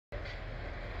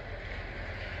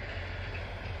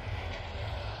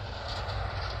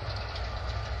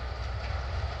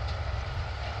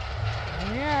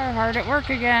hard at work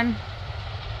again.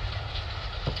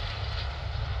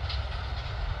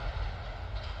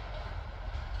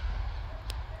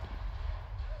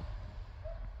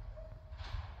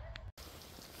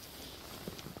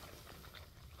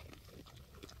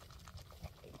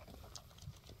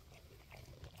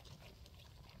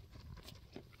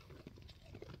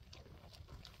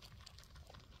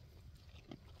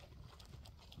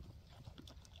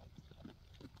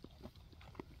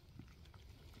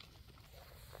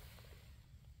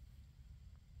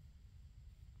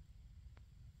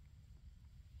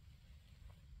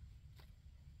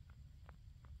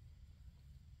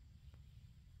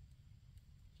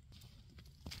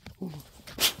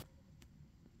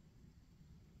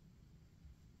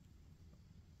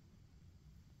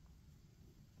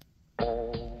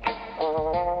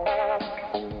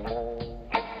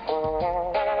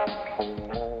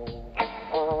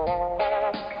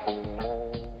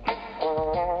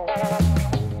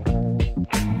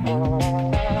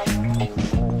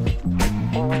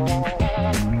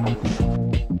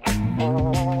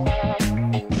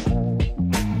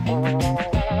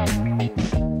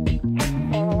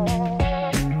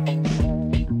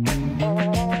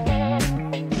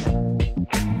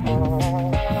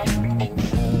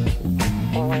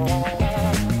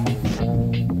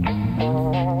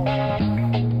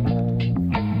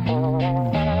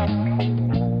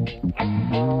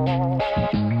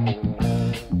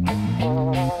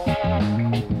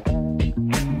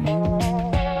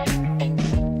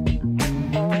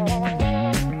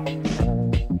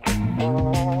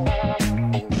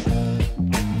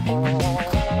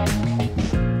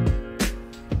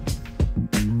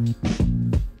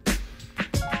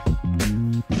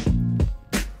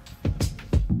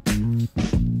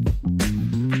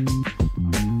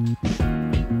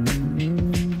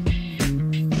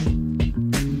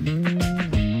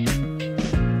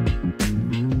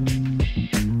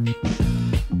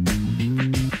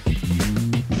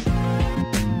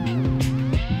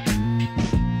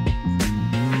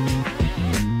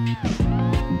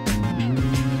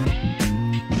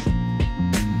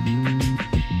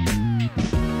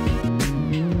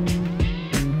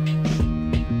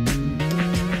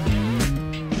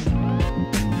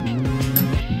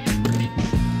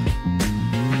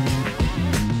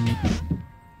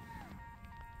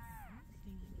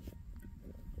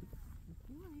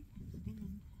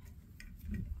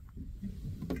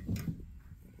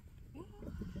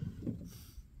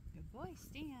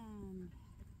 Stand.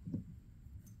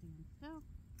 Stand still.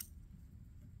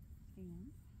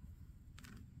 Stand.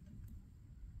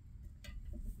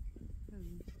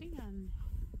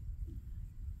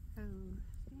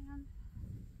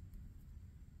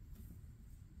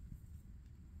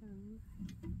 Go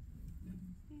stand. Go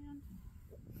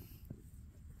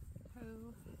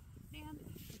stand.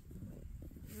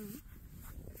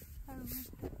 Go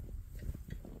stand.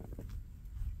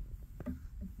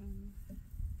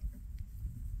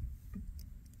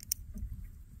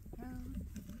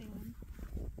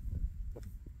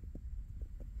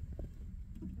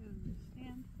 Go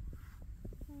stand.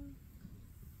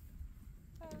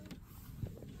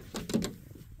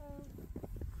 Go.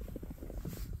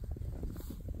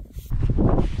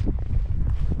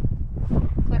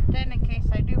 Clipped in case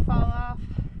I do fall off.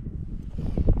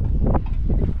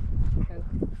 Go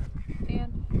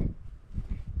stand.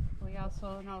 We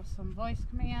also know some voice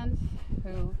commands.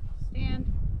 Who stand.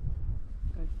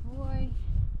 Good boy.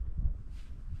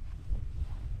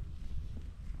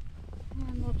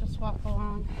 And we'll just walk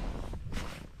along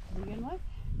to begin with.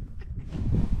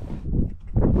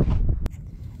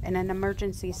 In an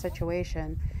emergency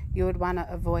situation, you would want to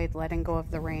avoid letting go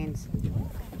of the reins.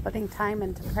 Putting time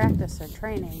into practice or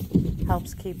training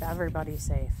helps keep everybody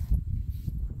safe.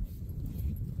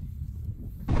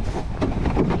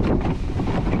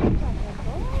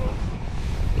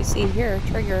 You see here,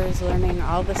 Trigger is learning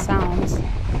all the sounds,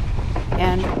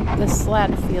 and the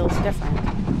sled feels different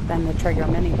than the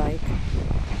Trigger-mini bike.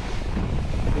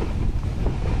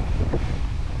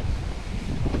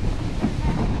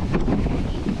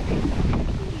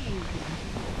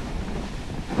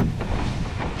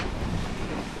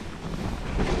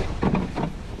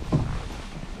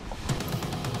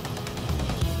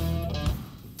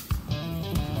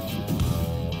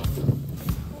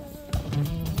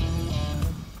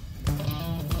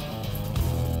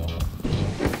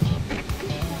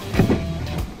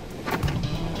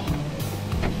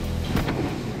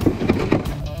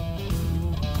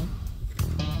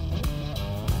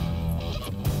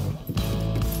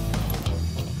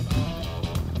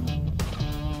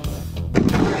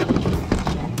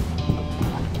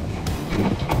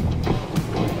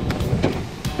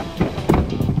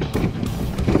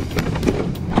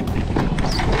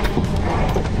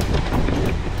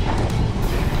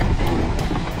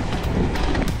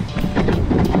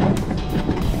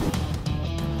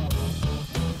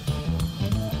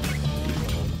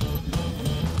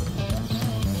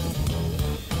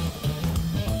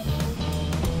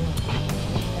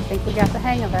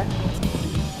 hang of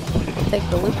it. Take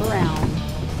the loop around.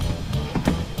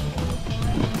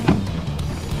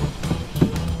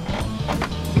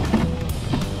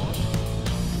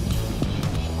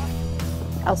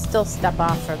 I'll still step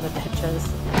off for the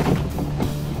ditches.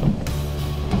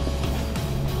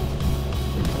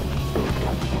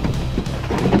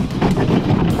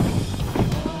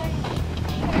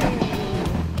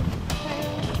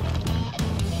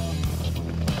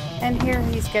 And here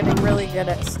he's getting really good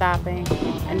at stopping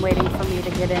and waiting for me to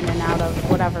get in and out of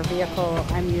whatever vehicle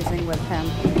I'm using with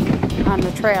him. On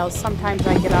the trails, sometimes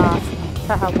I get off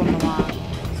to help him along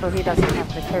so he doesn't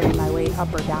have to carry my weight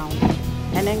up or down,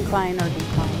 an incline or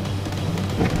decline.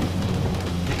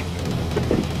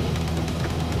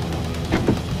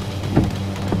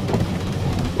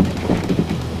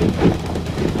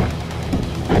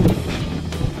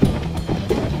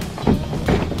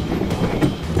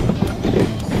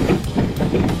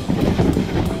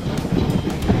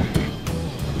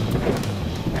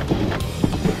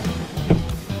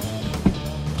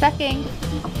 Checking.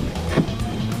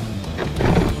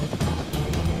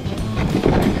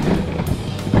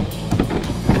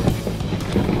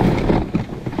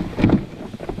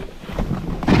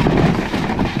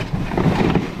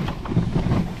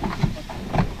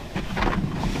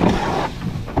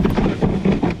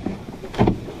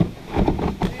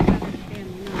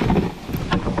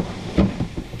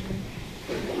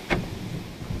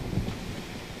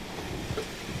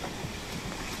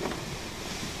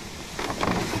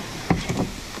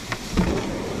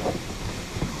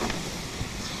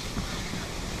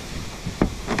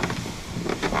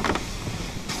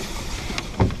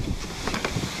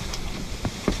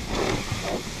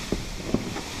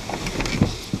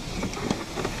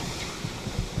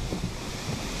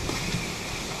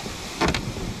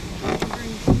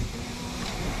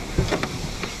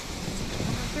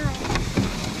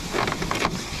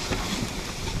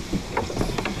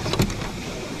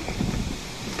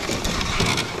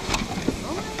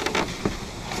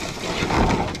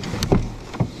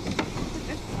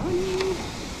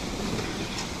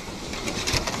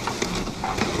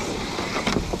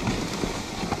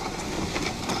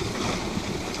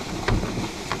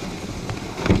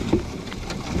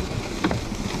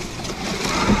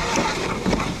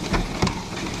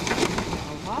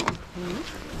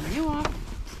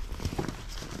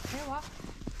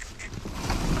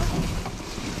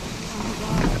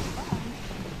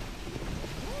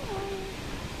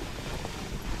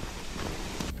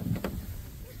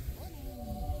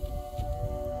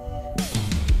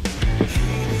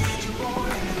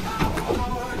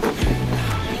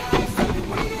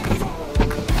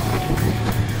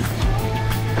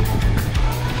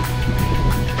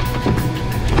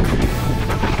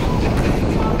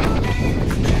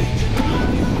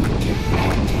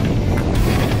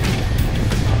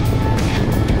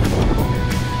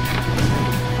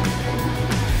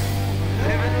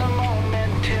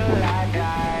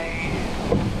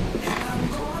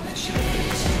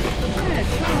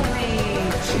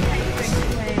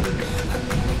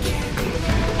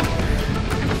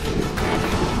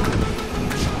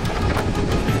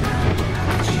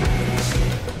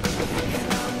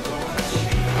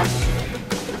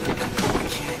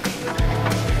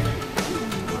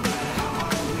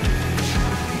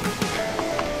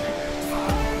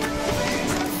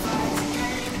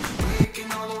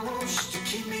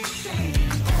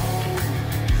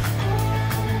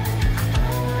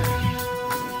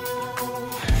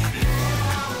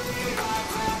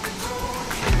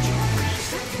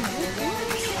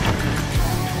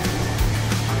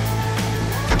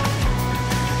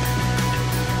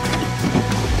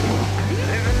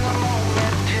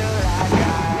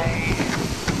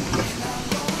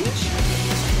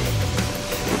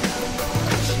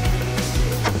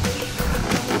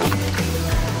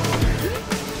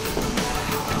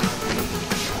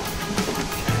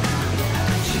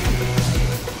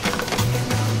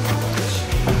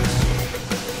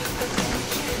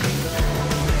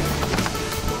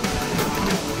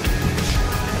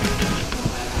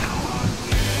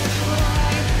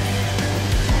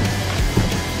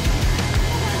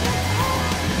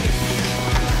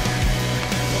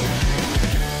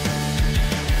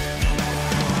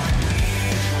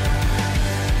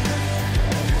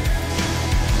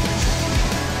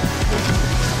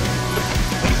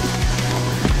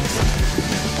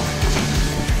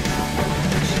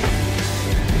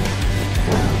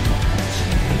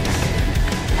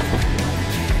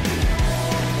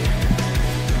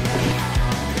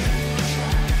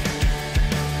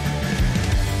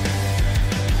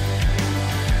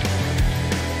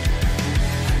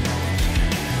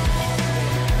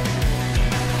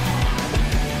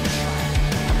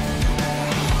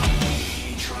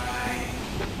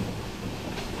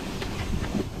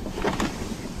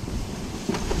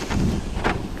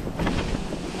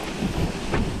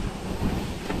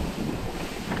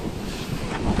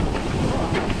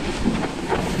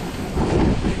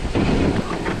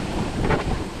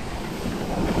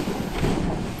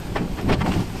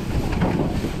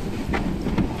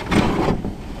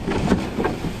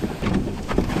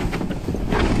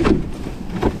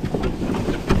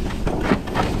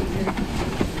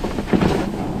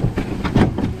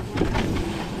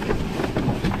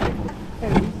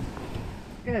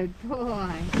 Good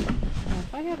boy.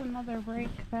 If I had another rake,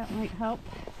 that might help.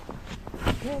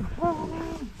 Good boy.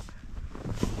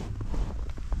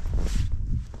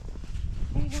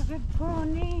 He's a good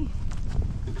pony.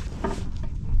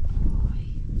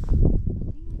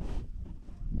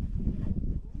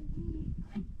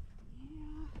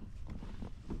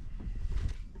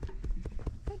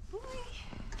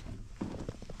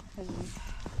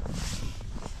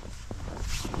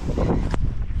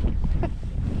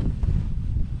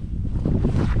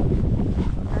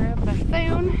 Grab the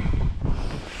phone.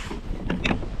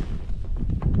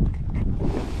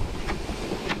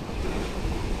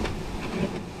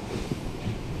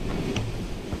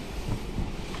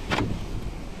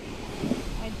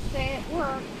 I'd say it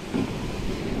worked.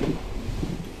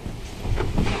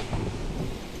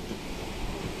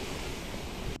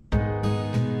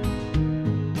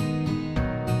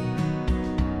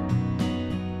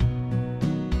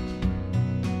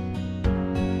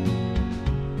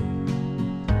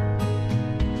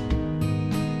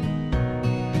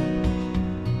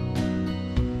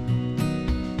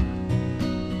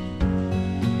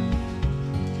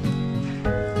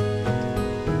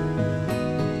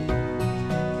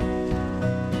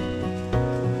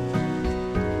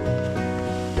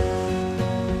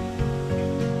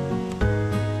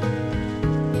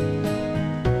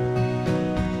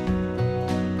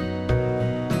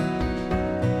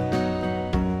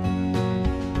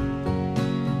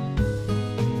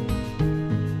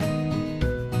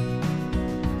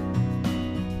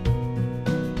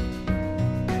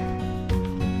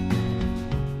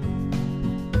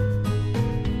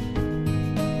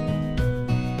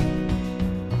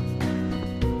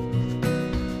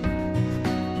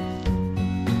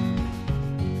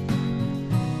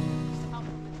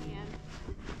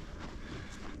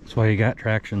 That's why you got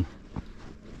traction.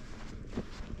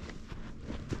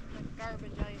 That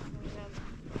garbage ice we have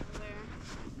over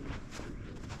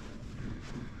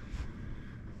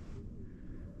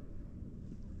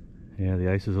there. Yeah, the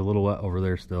ice is a little wet over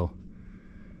there still.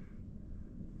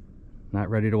 Not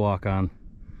ready to walk on.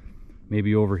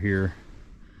 Maybe over here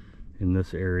in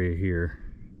this area here.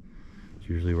 It's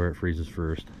usually where it freezes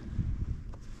first.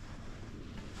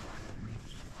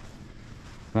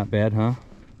 Not bad, huh?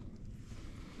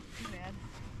 Too bad.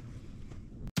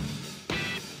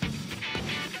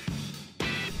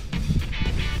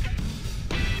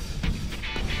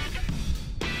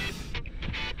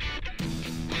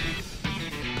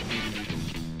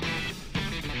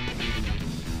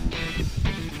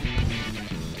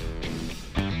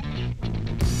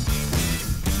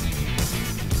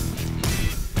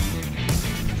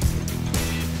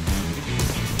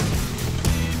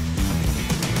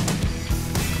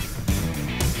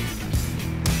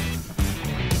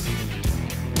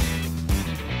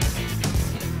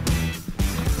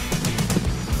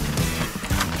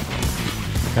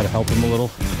 Gotta help him a little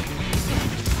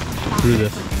through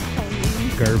this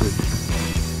garbage.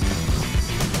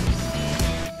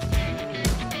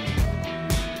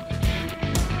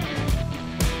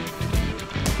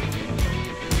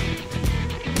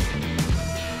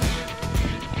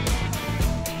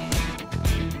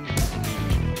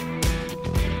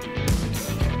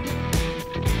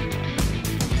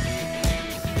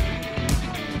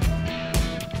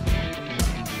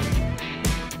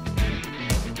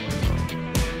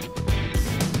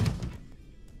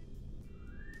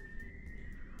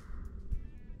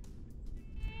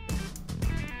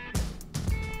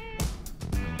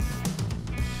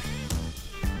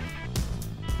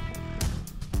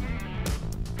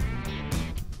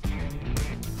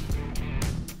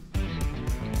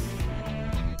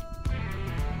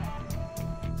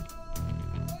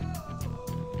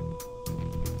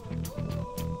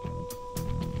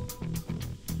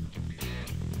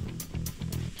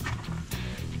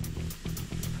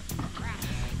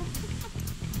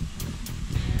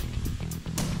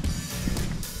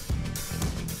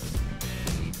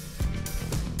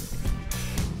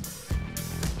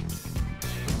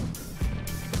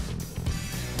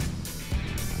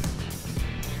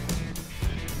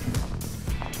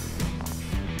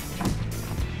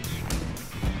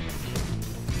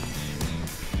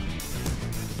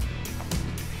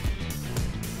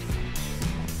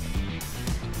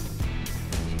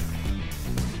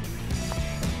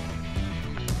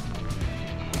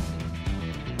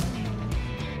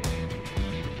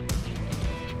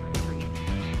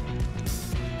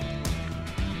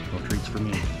 For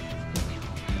me.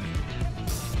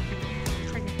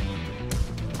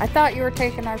 I thought you were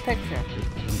taking our picture.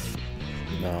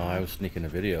 No, I was sneaking a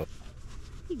video.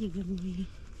 You good boy.